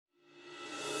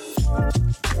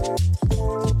Hello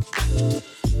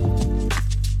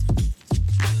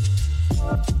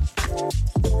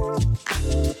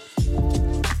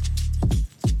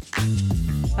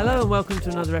and welcome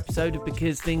to another episode of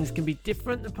Because Things Can Be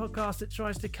Different, the podcast that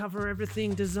tries to cover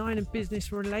everything design and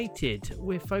business related.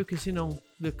 We're focusing on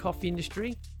the coffee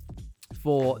industry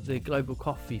for the Global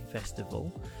Coffee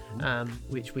Festival,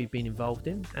 which we've been involved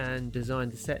in and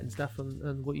designed the set and stuff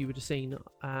and what you would have seen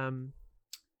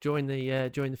during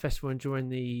the festival and during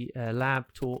the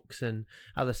lab talks and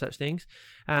other such things.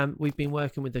 We've been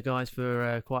working with the guys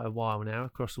for quite a while now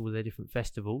across all their different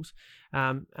festivals.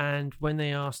 And when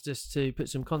they asked us to put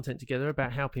some content together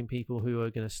about helping people who are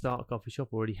going to start a coffee shop,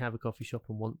 already have a coffee shop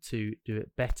and want to do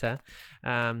it better,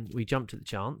 we jumped at the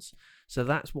chance. So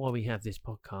that's why we have this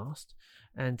podcast.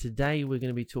 And today we're going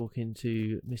to be talking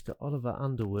to Mr. Oliver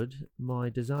Underwood, my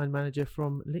design manager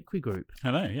from Liqui Group.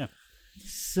 Hello, yeah.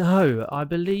 So, I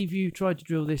believe you tried to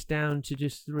drill this down to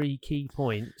just 3 key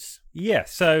points. Yeah,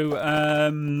 so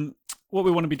what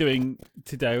we want to be doing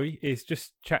today is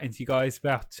just chatting to you guys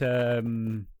about, I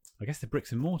guess, the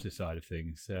bricks and mortar side of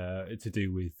things. To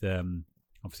do with,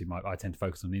 obviously, I tend to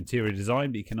focus on the interior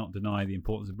design, but you cannot deny the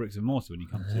importance of bricks and mortar when you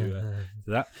come to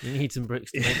that. You need some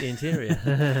bricks to make the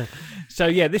interior. So,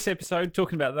 yeah, this episode,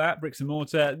 talking about that, bricks and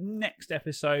mortar. Next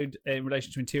episode, in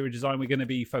relation to interior design, we're going to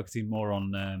be focusing more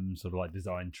on sort of like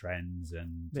design trends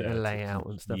and bit of layout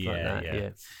and stuff like that. Yeah.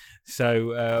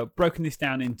 So, broken this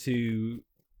down into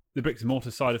the bricks and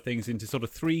mortar side of things into sort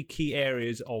of 3 key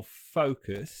areas of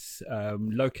focus: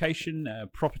 location,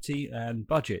 property, and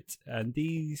budget. And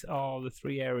these are the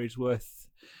 3 areas worth,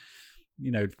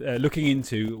 looking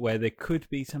into, where there could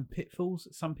be some pitfalls.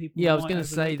 Some people. Yeah, I was going to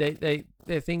say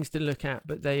they're things to look at,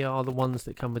 but they are the ones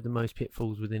that come with the most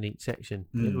pitfalls within each section.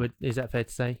 Is that fair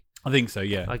to say? I think so.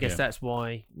 Yeah. I guess that's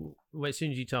why. Well, as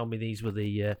soon as you told me these were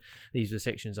the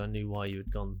sections, I knew why you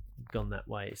had gone that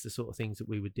way. It's the sort of things that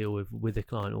we would deal with a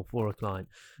client or for a client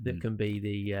that can be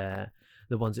the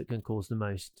ones that can cause the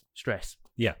most stress.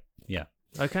 Yeah.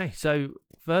 Okay, so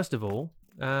first of all,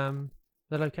 the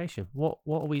location. What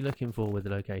are we looking for with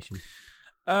the location?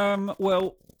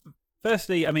 Well,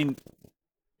 firstly, I mean,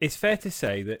 it's fair to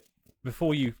say that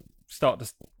before you start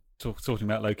to talking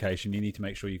about location, you need to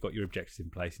make sure you've got your objectives in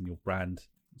place and your brand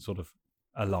sort of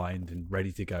aligned and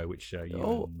ready to go, which you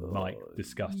and Mike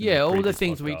discussed. Yeah, all the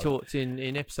things podcast. we talked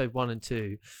in episode 1 and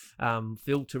 2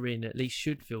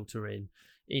 should filter in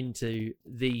into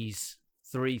these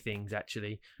 3 things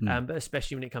actually, but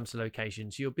especially when it comes to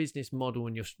locations, your business model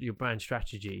and your brand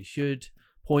strategy should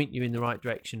point you in the right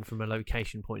direction from a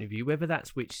location point of view, whether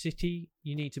that's which city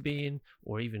you need to be in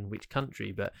or even which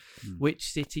country, but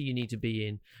which city you need to be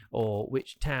in or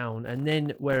which town, and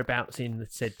then whereabouts in the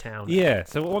said town. Yeah,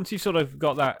 so once you've sort of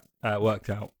got that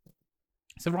worked out,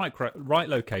 it's the right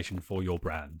location for your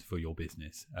brand, for your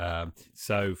business.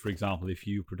 So, for example, if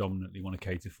you predominantly want to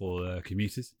cater for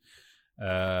commuters,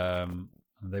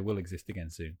 they will exist again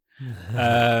soon.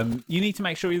 You need to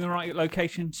make sure you're in the right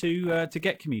location to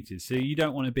get commuters. So you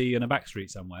don't want to be in a back street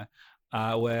somewhere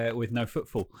where with no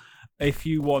footfall. If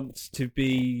you want to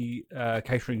be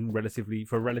catering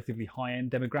for a relatively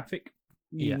high-end demographic,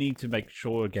 you need to make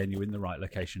sure again you're in the right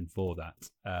location for that.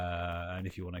 And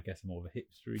if you want to get more of a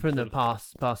hipster from the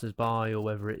passers by, or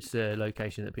whether it's a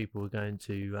location that people are going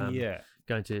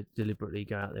to deliberately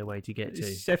go out their way to get to.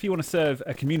 So if you want to serve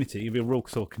a community, a real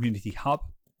sort of community hub,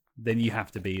 then you have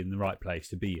to be in the right place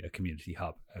to be a community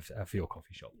hub for your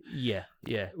coffee shop. Yeah.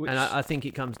 And I think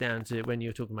it comes down to, when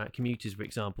you're talking about commuters, for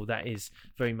example, that is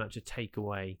very much a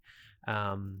takeaway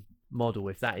model.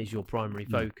 If that is your primary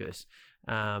focus,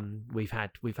 we've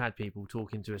had people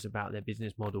talking to us about their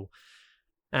business model,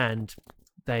 and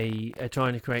they are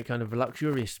trying to create kind of a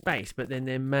luxurious space, but then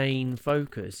their main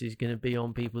focus is going to be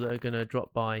on people that are going to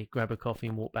drop by, grab a coffee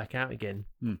and walk back out again.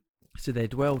 So their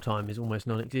dwell time is almost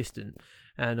non-existent.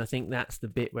 And I think that's the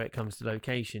bit where it comes to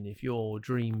location. If your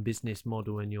dream business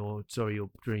model and your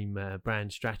dream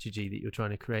brand strategy that you're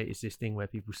trying to create is this thing where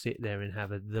people sit there and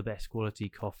have the best quality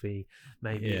coffee,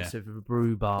 maybe it's a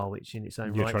brew bar, which in its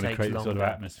own right takes longer. You're trying to create a sort of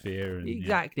atmosphere.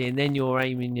 Exactly. And then you're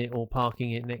aiming it or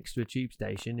parking it next to a tube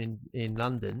station in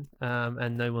London,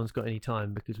 and no one's got any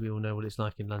time, because we all know what it's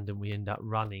like in London. We end up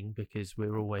running because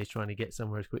we're always trying to get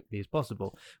somewhere as quickly as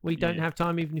possible. We don't have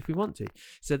time even if we want to.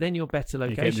 So then your better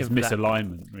location. You get this misalignment.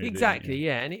 Really, exactly,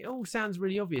 and it all sounds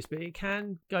really obvious, but it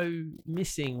can go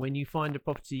missing when you find a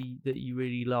property that you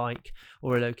really like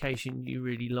or a location you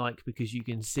really like, because you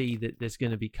can see that there's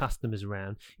going to be customers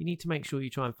around. You need to make sure you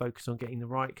try and focus on getting the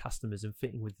right customers and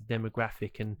fitting with the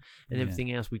demographic and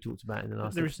everything else we talked about in the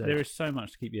last episode. There is so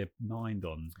much to keep your mind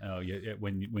on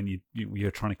when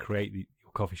you're trying to create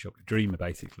local coffee shop dreamer,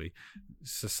 basically.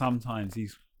 So sometimes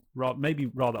these maybe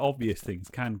rather obvious things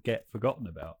can get forgotten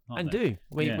about, and they?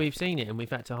 We've seen it, and we've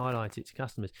had to highlight it to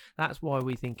customers. That's why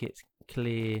we think it's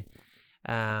clear.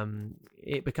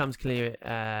 It becomes clear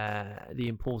the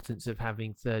importance of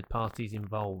having third parties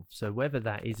involved. So whether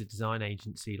that is a design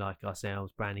agency like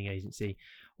ourselves, branding agency,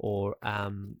 or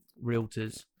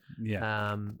realtors,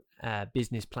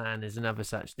 business planners and other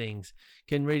such things,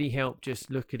 can really help just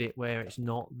look at it where it's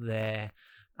not their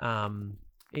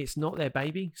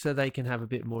baby, so they can have a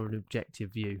bit more of an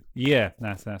objective view. Yeah,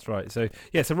 that's right. So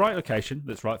it's the right location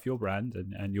that's right for your brand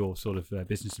and your sort of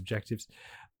business objectives.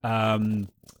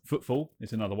 Footfall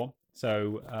is another one.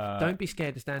 So don't be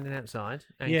scared of standing outside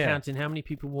and counting how many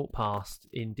people walk past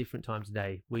in different times of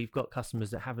day. We've got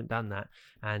customers that haven't done that,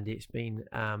 and it's been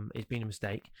a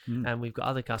mistake. And we've got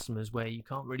other customers where you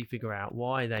can't really figure out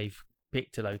why they've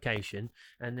picked a location,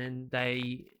 and then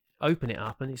they open it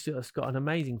up and it's got an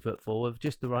amazing footfall of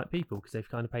just the right people because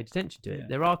they've kind of paid attention to it.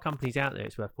 There are companies out there,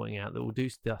 it's worth pointing out, that will do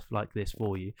stuff like this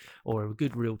for you, or a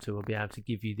good realtor will be able to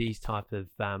give you these type of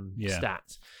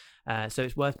stats. So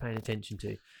it's worth paying attention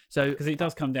to. So because it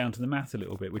does come down to the math a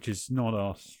little bit, which is not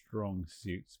our strong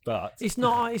suits, but it's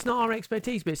not our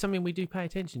expertise, but it's something we do pay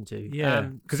attention to.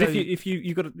 Because if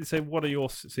you got to say, what are your,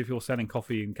 so if you're selling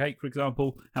coffee and cake, for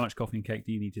example, how much coffee and cake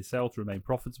do you need to sell to remain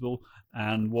profitable,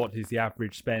 and what is the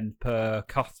average spend per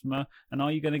customer, and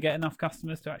are you going to get enough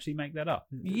customers to actually make that up?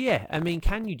 I mean,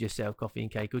 can you just sell coffee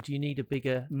and cake, or do you need a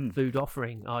bigger food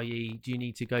offering? I.e., do you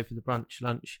need to go for the brunch,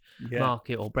 lunch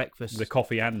market, or breakfast? The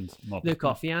coffee and model. The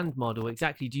coffee and model,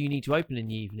 exactly. Do you need to open in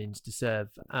the evenings to serve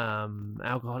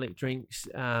alcoholic drinks,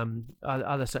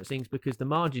 other such things, because the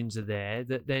margins are there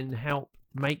that then help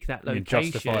make that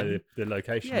location justify the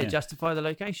location. Justify the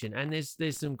location. And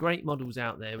there's some great models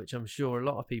out there, which I'm sure a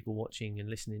lot of people watching and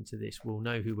listening to this will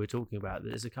know who we're talking about.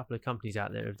 There's a couple of companies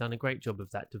out there who have done a great job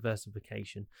of that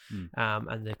diversification,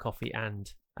 and the coffee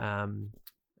and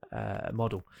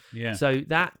model. So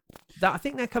that I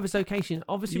think that covers location.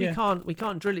 Obviously we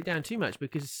can't drill it down too much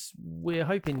because we're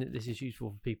hoping that this is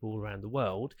useful for people all around the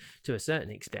world to a certain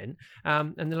extent,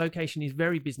 and the location is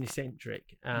very business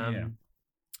centric.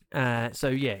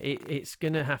 It's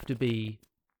gonna have to be,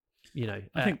 I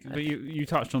think but you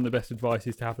touched on the best advice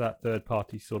is to have that third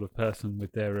party sort of person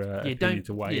with their opinion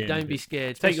to weigh in. Don't be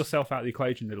scared. Take yourself out of the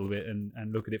equation a little bit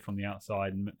and look at it from the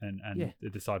outside and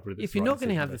decide whether it's if you're not going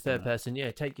to have the third person,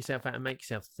 take yourself out and make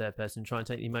yourself the third person. Try and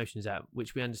take the emotions out,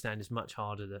 which we understand is much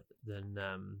harder than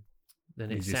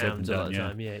it sounds a lot of the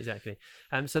time. Yeah, exactly.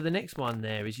 So the next one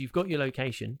there is you've got your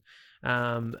location,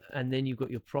 and then you've got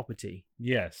your property.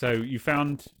 So you've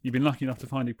been lucky enough to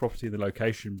find a property in the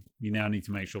location. You now need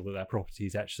to make sure that property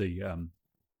is actually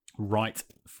right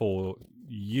for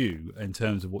you in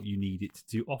terms of what you need it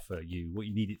to offer you, what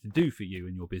you need it to do for you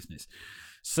and your business.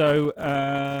 So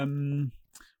I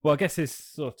guess there's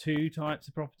sort of two types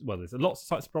of property. Well, there's lots of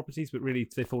types of properties, but really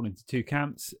they fall into two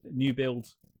camps: new build,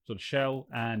 sort of shell,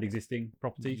 and existing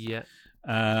properties.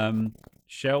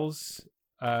 Shells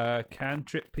can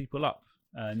trip people up.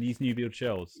 These new build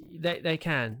shells, they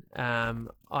can.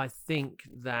 I think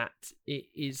that it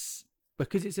is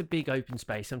because it's a big open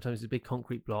space. Sometimes it's a big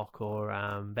concrete block, or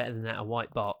better than that, a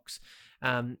white box.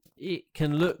 It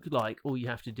can look like all you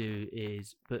have to do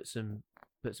is put some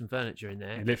furniture in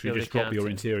there. You literally just drop your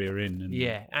interior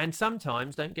in. And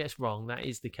sometimes, don't get us wrong, that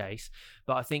is the case.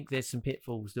 But I think there's some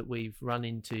pitfalls that we've run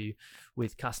into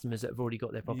with customers that have already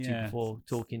got their property before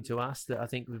talking to us that I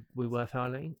think we're worth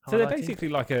highlighting. So they're basically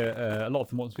like a lot of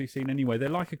the ones we've seen anyway. They're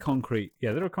like a concrete,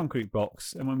 they're a concrete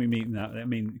box. And when we mean that, I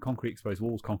mean concrete exposed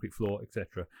walls, concrete floor,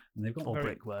 etc. And they've got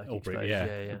brickwork,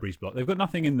 a breeze block. They've got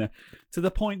nothing in there, to the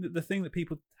point that the thing that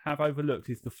people have overlooked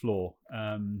is the floor.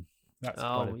 That's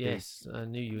I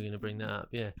knew you were going to bring that up.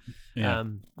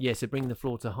 So bring the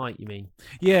floor to height, you mean?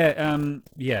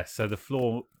 So the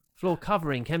floor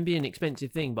covering can be an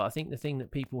expensive thing, but I think the thing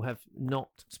that people have not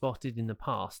spotted in the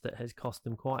past that has cost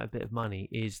them quite a bit of money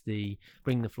is the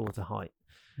bring the floor to height.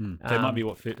 So it might be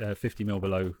 50 mil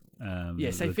below.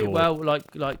 Well,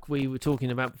 like we were talking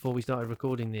about before we started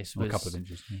recording this, was a couple of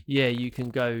inches. You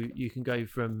can go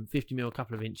from 50 mil, a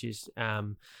couple of inches,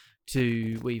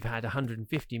 to we've had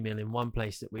 150 mil in one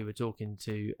place that we were talking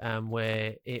to,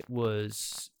 where it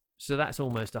was, so that's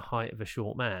almost a height of a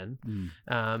short man,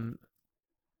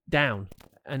 down.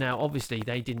 And now obviously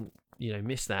they didn't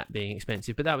miss that being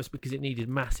expensive, but that was because it needed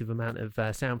massive amount of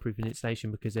soundproofing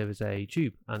installation because there was a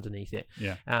tube underneath it.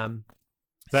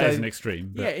 That is an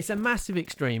extreme. But... Yeah, it's a massive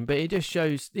extreme, but it just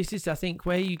shows this is, I think,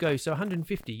 where you go. So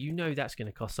 150, that's going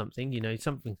to cost something.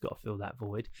 Something's got to fill that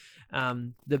void.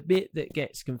 The bit that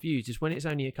gets confused is when it's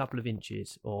only a couple of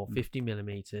inches or 50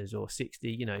 millimeters or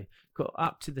 60, got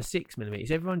up to the 6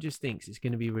 millimeters. Everyone just thinks it's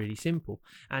going to be really simple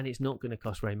and it's not going to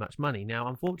cost very much money. Now,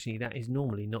 unfortunately, that is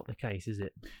normally not the case, is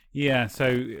it? Yeah,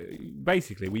 so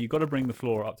basically, you've got to bring the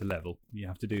floor up to level. You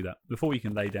have to do that before you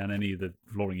can lay down any of the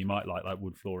flooring you might like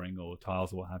wood flooring or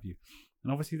tiles or what have you.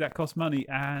 And obviously that costs money,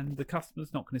 and the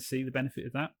customer's not going to see the benefit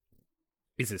of that.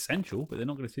 It's essential, but they're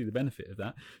not going to see the benefit of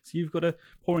that. So you've got to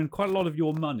pour in quite a lot of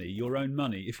your money, your own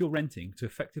money, if you're renting, to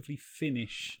effectively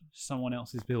finish someone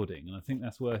else's building. And I think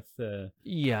that's worth...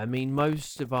 Yeah, I mean,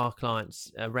 most of our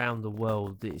clients around the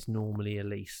world, it's normally a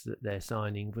lease that they're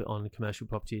signing on a commercial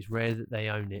property. It's rare that they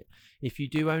own it. If you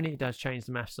do own it, it does change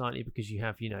the math slightly because you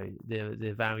have,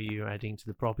 the value you're adding to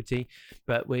the property.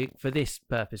 But for this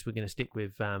purpose, we're going to stick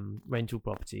with rental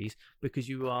properties because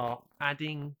you are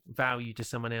adding value to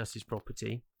someone else's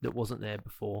property that wasn't there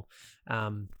before,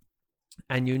 and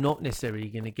you're not necessarily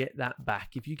going to get that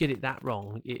back. If you get it that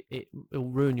wrong, it'll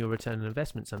ruin your return on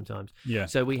investment sometimes. Yeah.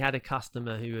 So we had a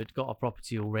customer who had got a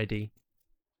property already,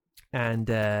 and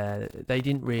they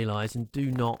didn't realise, and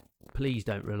please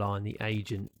don't rely on the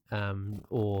agent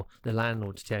or the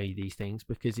landlord to tell you these things,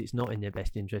 because it's not in their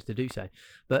best interest to do so.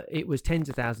 But it was tens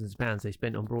of thousands of pounds they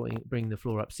spent on bringing the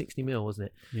floor up, 60 mil, wasn't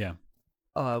it? Yeah.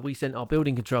 We sent our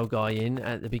building control guy in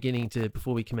at the beginning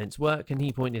before we commenced work, and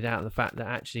he pointed out the fact that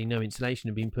actually no insulation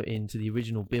had been put into the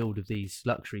original build of these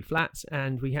luxury flats,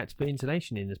 and we had to put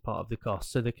insulation in as part of the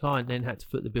cost. So the client then had to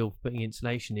foot the bill for putting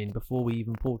insulation in before we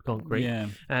even poured concrete,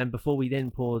 and before we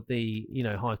then poured the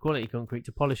high quality concrete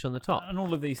to polish on the top. And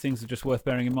all of these things are just worth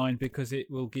bearing in mind because it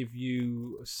will give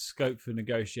you scope for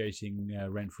negotiating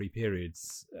rent-free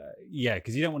periods.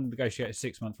 Because you don't want to negotiate a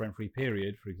 6-month rent-free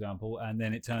period, for example, and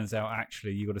then it turns out actually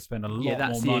you've got to spend a lot more money. Yeah,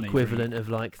 that's the equivalent of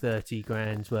like 30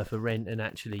 grand's worth of rent, and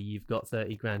actually you've got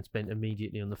 30 grand spent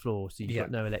immediately on the floor. So you've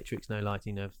got no electrics, no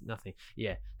lighting, nothing.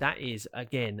 Yeah, that is,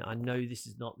 again, I know this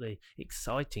is not the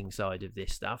exciting side of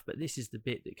this stuff, but this is the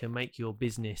bit that can make your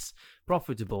business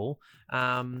profitable,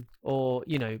 or,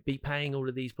 be paying all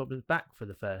of these problems back for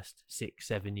the first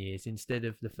 6-7 years instead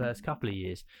of the first couple of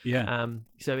years. Yeah.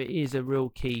 So it is a real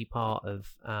key part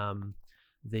of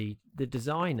the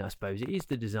design, I suppose. It is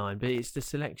the design, but it's the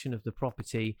selection of the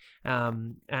property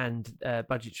and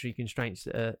budgetary constraints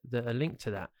that are linked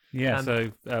to that. Yeah,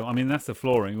 that's the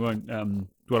flooring. We won't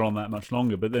dwell on that much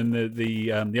longer. But then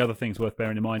the other things worth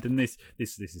bearing in mind, and this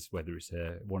is whether it's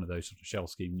one of those sort of shell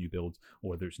scheme new builds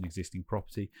or whether it's an existing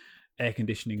property, air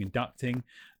conditioning and ducting.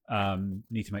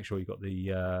 Need to make sure you've got the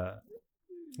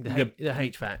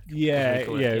HVAC.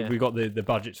 We got the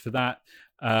budgets for that.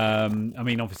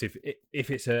 Obviously,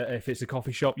 if it's a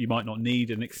coffee shop, you might not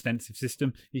need an extensive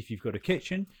system. If you've got a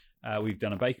kitchen, we've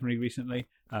done a bakery recently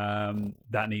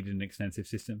that needed an extensive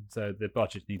system. So the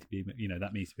budgets need to be,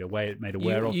 that needs to be made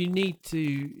aware of. You need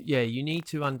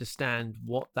to understand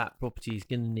what that property is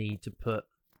going to need to put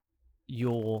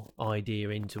your idea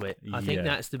into it. I think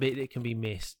that's the bit that can be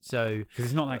missed. So because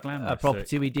it's not that glamorous. A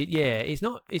property we did, it's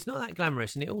not that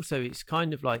glamorous, and it's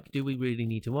kind of like, do we really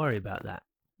need to worry about that?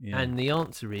 Yeah. And the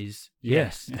answer is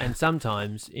yes. And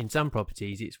sometimes in some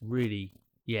properties it's really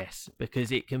yes,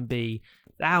 because it can be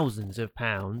thousands of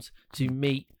pounds to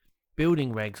meet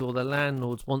building regs or the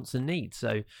landlord's wants and needs.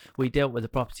 So we dealt with a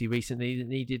property recently that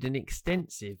needed an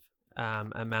extensive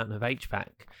amount of HVAC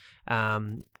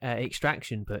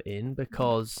extraction put in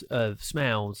because of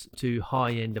smells to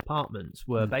high-end apartments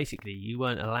where basically you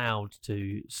weren't allowed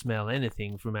to smell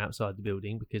anything from outside the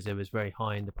building because there was very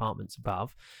high-end apartments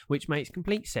above, which makes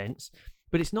complete sense.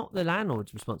 But it's not the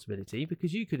landlord's responsibility,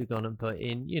 because you could have gone and put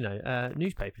in, a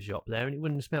newspaper shop there and it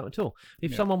wouldn't have smelled at all.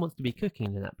 If someone wants to be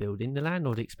cooking in that building, the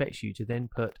landlord expects you to then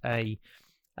put a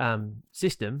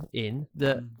system in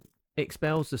that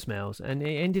expels the smells, and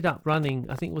it ended up running,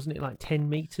 I think, wasn't it like 10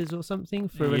 meters or something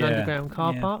for an underground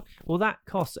car park? Well, that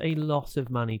costs a lot of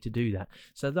money to do that.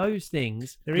 So those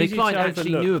things, the client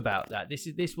actually knew about that.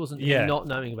 This wasn't him not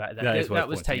knowing about that. That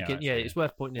was taken. It's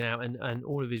worth pointing out, and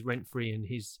all of his rent free and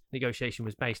his negotiation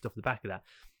was based off the back of that.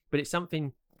 But it's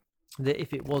something that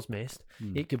if it was missed,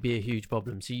 it could be a huge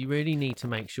problem. So you really need to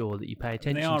make sure that you pay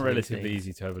attention. And they are to relatively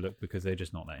easy to overlook because they're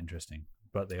just not that interesting.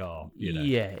 but they are. You know.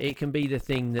 Yeah, it can be the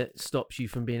thing that stops you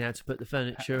from being able to put the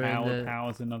furniture in.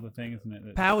 Power's another thing, isn't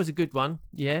it? Power's a good one.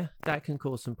 Yeah, that can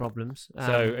cause some problems.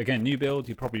 So again, new build,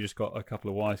 you probably just got a couple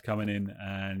of wires coming in,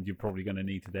 and you're probably going to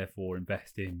need to therefore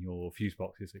invest in your fuse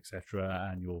boxes, etc.,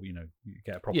 and you'll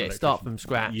get a proper start from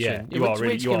scratch. Yeah,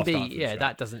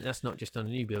 That's not just on a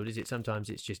new build, is it? Sometimes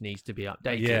it just needs to be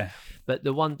updated. Yeah. But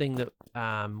the one thing that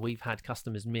we've had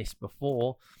customers miss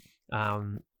before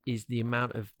is the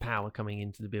amount of power coming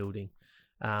into the building.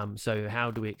 So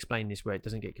how do we explain this where it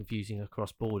doesn't get confusing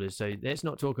across borders? So let's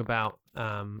not talk about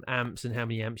amps and how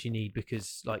many amps you need,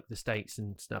 because like the States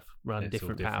and stuff run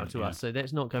different power to us. So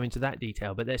let's not go into that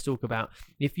detail, but let's talk about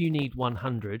if you need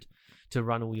 100 to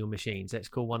run all your machines, let's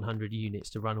call 100 units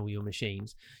to run all your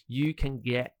machines, you can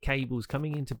get cables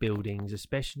coming into buildings,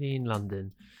 especially in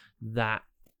London, that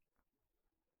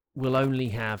will only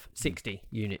have 60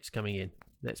 units coming in.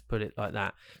 Let's put it like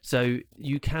that. So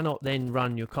you cannot then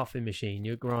run your coffee machine,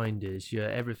 your grinders, your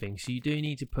everything. So you do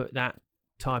need to put that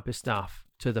type of stuff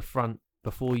to the front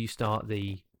before you start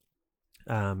the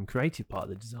creative part of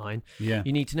the design. Yeah.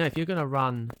 You need to know if you're going to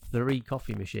run 3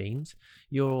 coffee machines,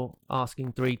 you're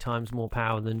asking 3 times more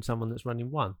power than someone that's running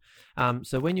 1.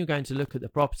 So when you're going to look at the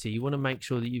property, you want to make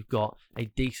sure that you've got a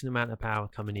decent amount of power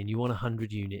coming in. You want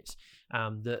 100 units.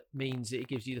 That means it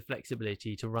gives you the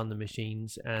flexibility to run the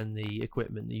machines and the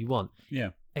equipment that you want. Yeah.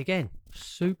 Again,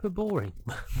 super boring.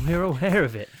 We're aware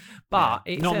of it, but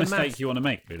it's not a mistake you want to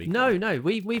make, really. No.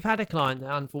 We've had a client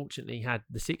that unfortunately had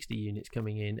the 60 units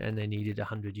coming in and they needed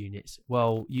 100 units.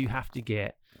 Well, you have to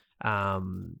get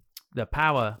the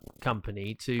power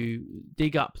company to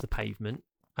dig up the pavement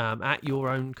at your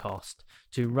own cost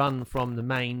to run from the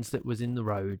mains that was in the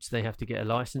roads. They have to get a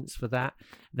license for that.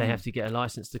 They have to get a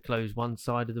license to close one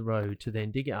side of the road, to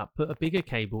then dig it up, put a bigger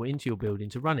cable into your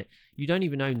building to run it. You don't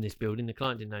even own this building. The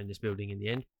client didn't own this building in the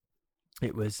end.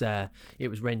 It was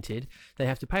rented. They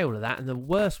have to pay all of that, and the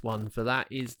worst one for that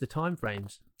is the time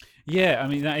frames. Yeah, I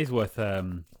mean that is worth.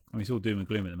 It's all doom and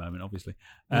gloom at the moment, obviously.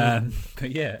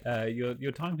 But yeah,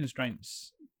 your time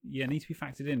constraints need to be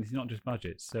factored in. It's not just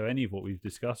budgets. So any of what we've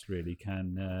discussed really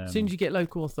can. As soon as you get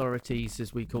local authorities,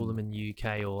 as we call them in the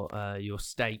UK, or your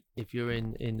state, if you're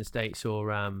in the States, or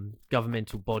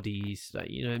governmental bodies, like,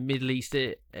 Middle East,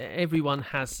 everyone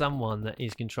has someone that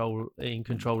is in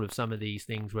control of some of these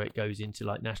things, where it goes into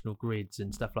like national grids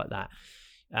and stuff like that.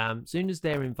 Soon as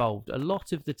they're involved, a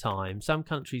lot of the time, some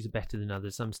countries are better than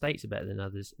others, some states are better than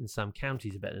others, and some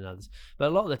counties are better than others. But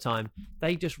a lot of the time,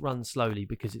 they just run slowly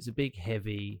because it's a big,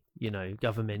 heavy,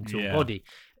 governmental body.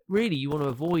 Really, you want to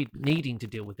avoid needing to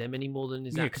deal with them any more than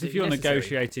is absolutely because if you're necessary.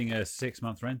 negotiating a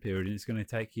 6-month rent period, and it's going to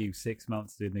take you 6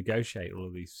 months to negotiate all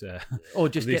of these, or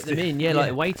just get them in,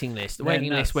 like a waiting list. The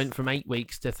waiting list went from 8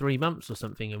 weeks to 3 months or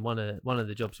something in one of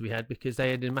the jobs we had, because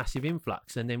they had a massive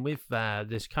influx. And then with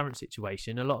this current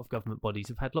situation, a lot of government bodies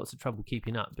have had lots of trouble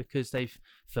keeping up, because they've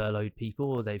furloughed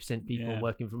people, or they've sent people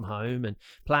working from home. And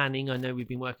planning, I know we've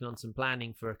been working on some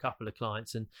planning for a couple of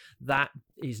clients, and that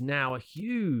is now a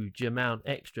huge amount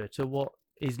extra to what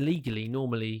is legally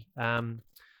normally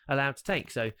allowed to take.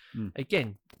 So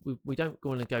again, we don't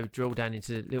want to go drill down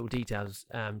into little details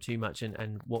too much,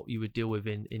 and what you would deal with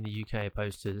in the UK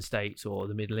opposed to the States or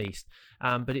the Middle East,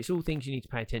 but it's all things you need to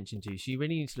pay attention to. So you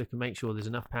really need to look and make sure there's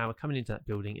enough power coming into that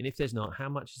building, and if there's not, how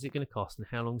much is it going to cost, and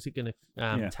how long is it going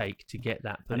to take to get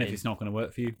that put and if in. it's not going to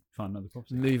work for you, find another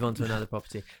property, move on to another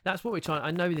property. That's what we're trying.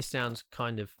 I know this sounds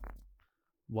kind of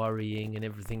worrying and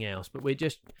everything else, but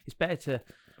it's better to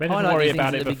worry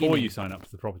about it before you sign up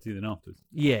to the property than afterwards.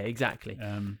 Yeah, exactly.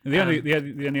 The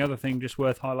only other thing just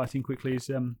worth highlighting quickly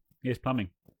is plumbing.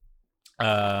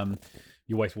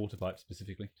 Your wastewater pipe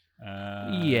specifically.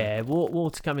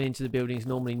 Water coming into the building is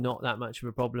normally not that much of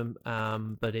a problem,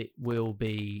 but it will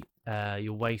be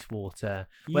your wastewater,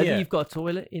 whether you've got a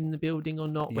toilet in the building or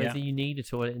not, whether you need a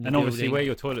toilet in the building. And obviously where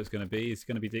your toilet's going to be is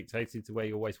going to be dictated to where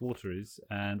your wastewater is,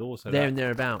 and also there and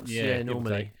thereabouts,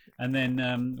 normally. And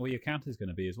then where your counter is going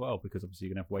to be as well, because obviously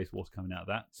you're going to have wastewater coming out of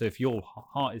that. So if your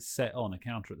heart is set on a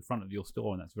counter at the front of your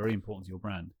store, and that's very important to your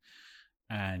brand,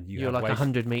 and you're like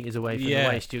 100 meters away from the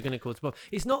waste, you're going to cause a problem.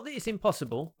 It's not that it's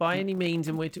impossible by any means,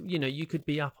 and you could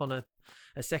be up on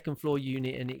a second floor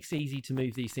unit, and it's easy to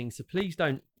move these things. So please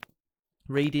don't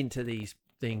read into these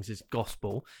things as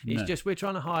gospel. It's just we're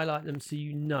trying to highlight them so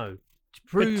to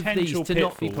prove these to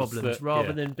not be problems,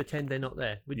 rather than pretend they're not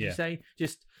there. Would you say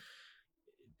just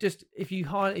if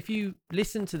you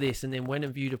listen to this and then went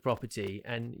and viewed a property,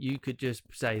 and you could just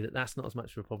say that that's not as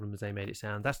much of a problem as they made it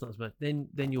sound, that's not as much, then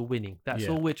you're winning. That's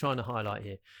all we're trying to highlight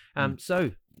here.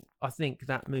 So I think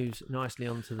that moves nicely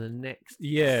on to the next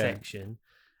section,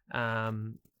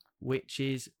 which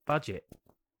is budget.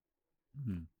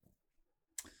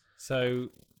 So,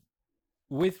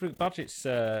 budget's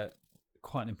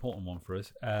quite an important one for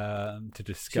us to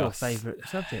discuss. It's your favourite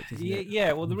subject, isn't it?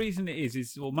 Yeah. Well, the reason it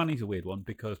is money's a weird one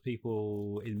because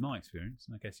people, in my experience,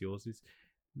 and I guess yours, is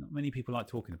not many people like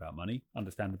talking about money.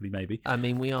 Understandably, maybe. I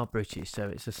mean, we are British, so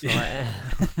it's a slight.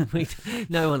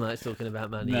 No one likes talking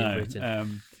about money in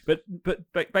Britain. But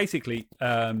basically,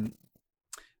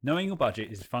 knowing your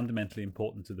budget is fundamentally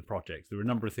important to the project. There are a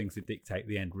number of things that dictate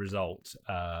the end result,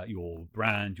 your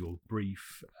brand, your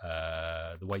brief,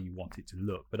 the way you want it to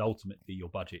look. But ultimately, your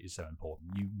budget is so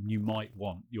important. You might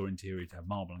want your interior to have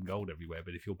marble and gold everywhere,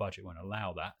 but if your budget won't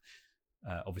allow that,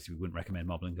 obviously we wouldn't recommend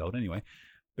marble and gold anyway.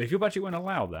 But if your budget won't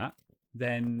allow that,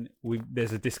 then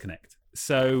there's a disconnect.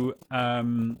 So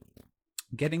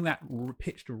getting that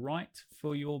pitched right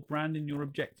for your brand and your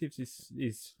objectives it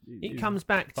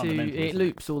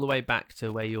loops all the way back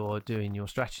to where you're doing your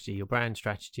strategy, your brand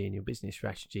strategy and your business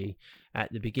strategy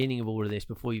at the beginning of all of this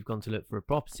before you've gone to look for a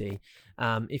property.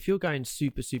 If you're going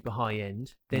super, super high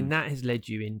end, then that has led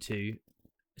you into...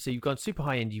 So you've gone super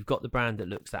high end, you've got the brand that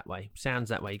looks that way, sounds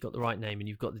that way, you've got the right name and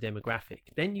you've got the demographic.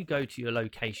 Then you go to your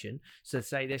location. So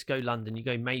say, let's go London, you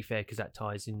go Mayfair because that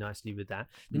ties in nicely with that.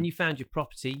 Then you found your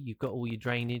property, you've got all your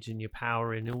drainage and your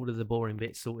power and all of the boring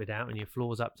bits sorted out and your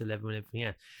floors up to level and everything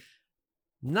else.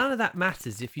 None of that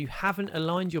matters if you haven't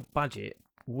aligned your budget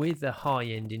with a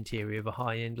high-end interior of a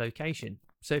high-end location.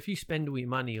 So if you spend all your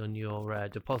money on your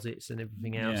deposits and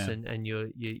everything else, and your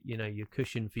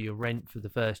cushion for your rent for the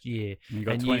first year, and you've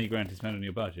got 20 grand to spend on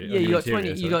your budget. Yeah, you got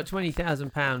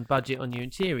 £20,000 budget on your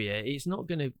interior. It's not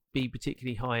going to be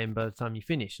particularly high end by the time you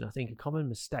finish. And I think a common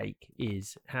mistake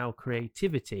is how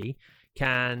creativity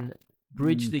can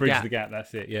bridge the gap. Bridge the gap.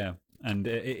 That's it. Yeah. And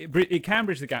it can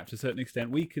bridge the gap to a certain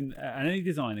extent. We can, and any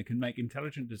designer can make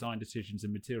intelligent design decisions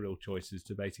and material choices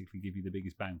to basically give you the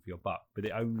biggest bang for your buck. But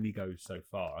it only goes so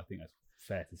far. I think that's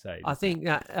fair to say. I think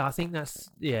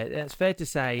that's fair to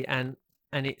say, and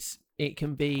it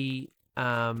can be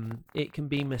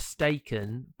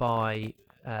mistaken by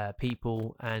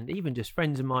people and even just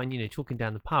friends of mine. Talking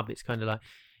down the pub, it's kind of like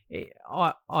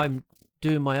I'm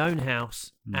doing my own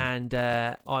house and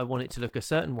I want it to look a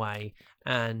certain way,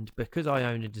 and because I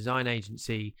own a design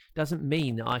agency doesn't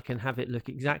mean that I can have it look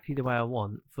exactly the way I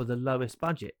want for the lowest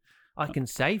budget. I can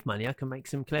save money, I can make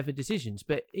some clever decisions,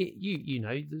 but you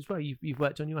know as well, you've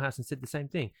worked on your house and said the same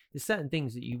thing. There's certain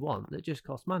things that you want that just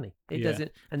cost money. It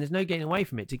doesn't, and there's no getting away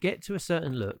from it. To get to a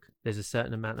certain look, there's a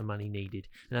certain amount of money needed,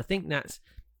 and I think that's,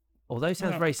 although it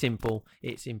sounds very simple,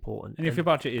 it's important. And if your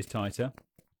budget is tighter,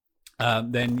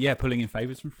 then pulling in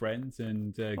favours from friends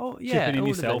and chipping in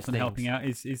yourself and helping out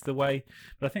is the way.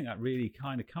 But I think that really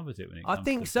kind of covers it when it comes to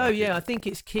budget. I think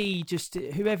it's key just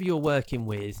to, whoever you're working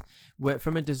with,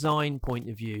 from a design point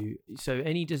of view, so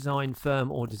any design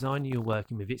firm or designer you're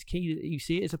working with, it's key that you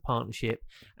see it as a partnership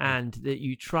and that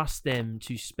you trust them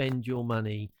to spend your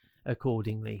money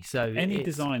accordingly. So any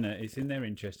designer, it's in their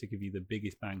interest to give you the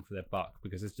biggest bang for their buck,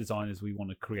 because as designers we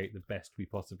want to create the best we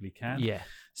possibly can.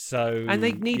 And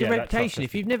they need a reputation.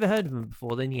 If you've never heard of them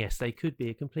before, then yes, they could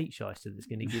be a complete shyster that's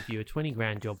going to give you a 20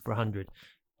 grand job for 100.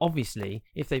 Obviously,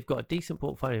 if they've got a decent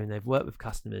portfolio and they've worked with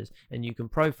customers and you can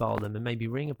profile them and maybe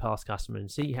ring a past customer and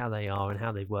see how they are and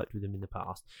how they've worked with them in the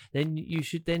past, then you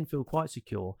should then feel quite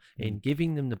secure in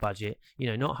giving them the budget,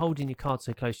 not holding your cards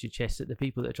so close to your chest that the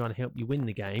people that are trying to help you win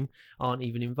the game aren't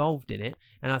even involved in it.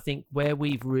 And I think where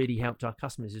we've really helped our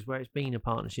customers is where it's been a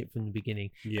partnership from the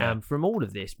beginning, from all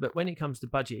of this. But when it comes to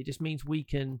budget, it just means we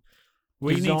need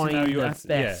to know your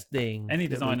best thing. Any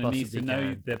designer needs to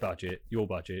know their budget, your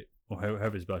budget, or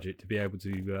whoever's budget, to be able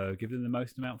to give them the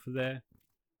most amount for their...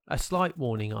 A slight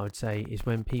warning, I would say, is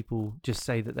when people just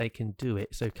say that they can do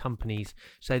it. So companies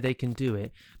say they can do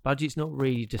it. Budget's not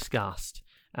really discussed.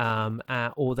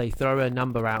 Or they throw a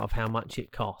number out of how much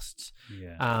it costs.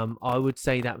 I would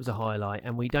say that was a highlight.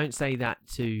 And we don't say that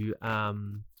to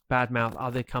badmouth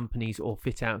other companies or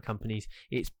fit-out companies.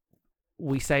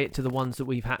 We say it to the ones that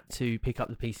we've had to pick up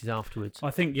the pieces afterwards.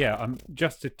 I think,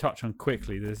 just to touch on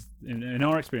quickly, there's in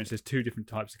our experience, there's two different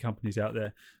types of companies out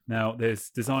there. Now,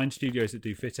 there's design studios that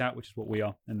do fit out, which is what we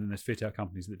are, and then there's fit out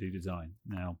companies that do design.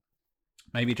 Now,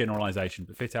 maybe a generalization,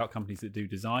 but fit out companies that do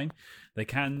design, they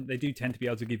do tend to be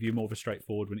able to give you more of a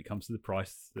straightforward when it comes to the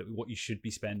price, what you should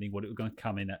be spending, what it was going to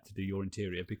come in at to do your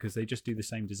interior, because they just do the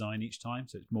same design each time,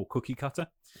 so it's more cookie cutter.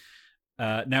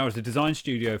 Now, as a design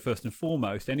studio, first and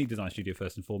foremost, any design studio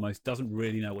first and foremost doesn't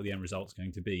really know what the end result's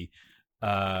going to be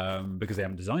because they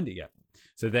haven't designed it yet.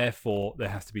 So therefore, there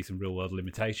has to be some real world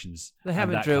limitations. They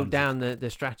haven't drilled down the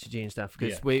strategy and stuff,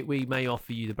 because we may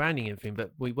offer you the branding and everything, but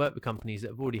we work with companies that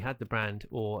have already had the brand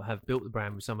or have built the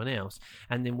brand with someone else,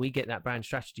 and then we get that brand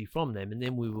strategy from them, and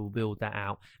then we will build that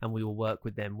out, and we will work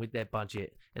with them with their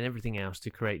budget and everything else to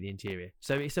create the interior.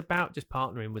 So it's about just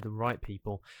partnering with the right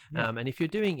people. And if you're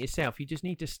doing it yourself, you just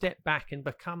need to step back and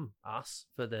become us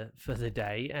for the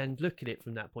day and look at it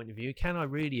from that point of view. Can I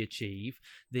really achieve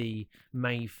the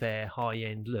Mayfair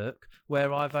high-end look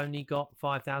where I've only got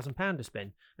 £5,000 to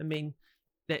spend? I mean,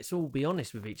 let's all be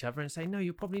honest with each other and say, no,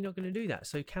 you're probably not going to do that.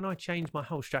 So can I change my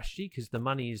whole strategy, because the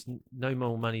money is no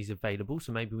more money is available,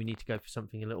 so maybe we need to go for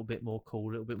something a little bit more cool,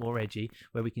 a little bit more edgy,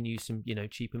 where we can use some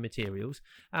cheaper materials,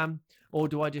 or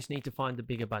do I just need to find the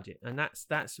bigger budget? And that's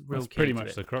real. That's pretty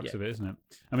much the crux of it, isn't it?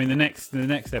 I mean, the next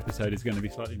episode is going to be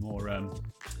slightly more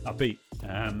upbeat.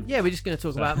 We're just going to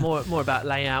talk about more about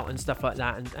layout and stuff like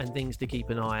that, and things to keep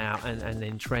an eye out, and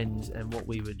then trends and what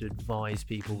we would advise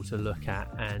people to look at,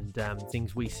 and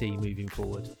things we see moving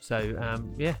forward. So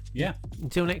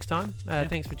until next time,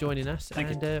 thanks for joining us.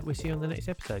 We'll see you on the next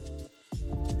episode.